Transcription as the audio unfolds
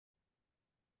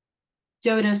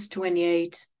Iotas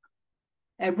 28,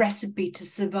 a recipe to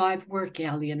survive work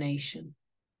alienation.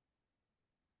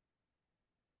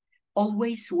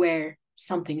 Always wear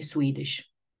something Swedish.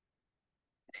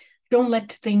 Don't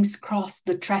let things cross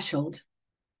the threshold.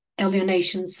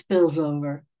 Alienation spills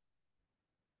over.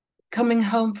 Coming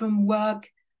home from work,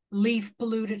 leave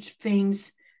polluted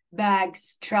things,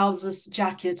 bags, trousers,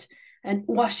 jacket, and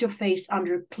wash your face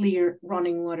under clear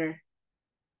running water.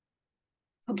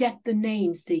 Forget the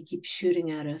names they keep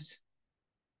shooting at us.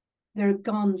 Their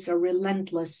guns are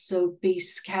relentless, so be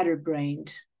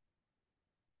scatterbrained.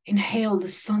 Inhale the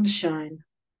sunshine.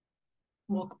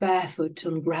 Walk barefoot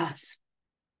on grass.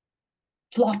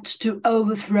 Plot to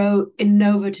overthrow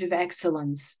innovative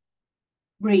excellence.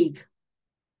 Breathe.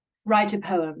 Write a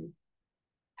poem.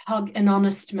 Hug an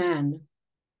honest man.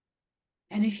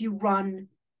 And if you run,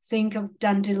 think of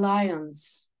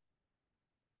dandelions.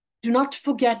 Do not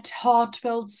forget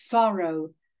heartfelt sorrow.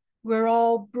 We're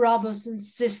all brothers and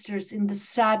sisters in the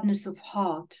sadness of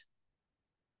heart.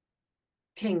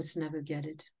 Kings never get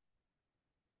it.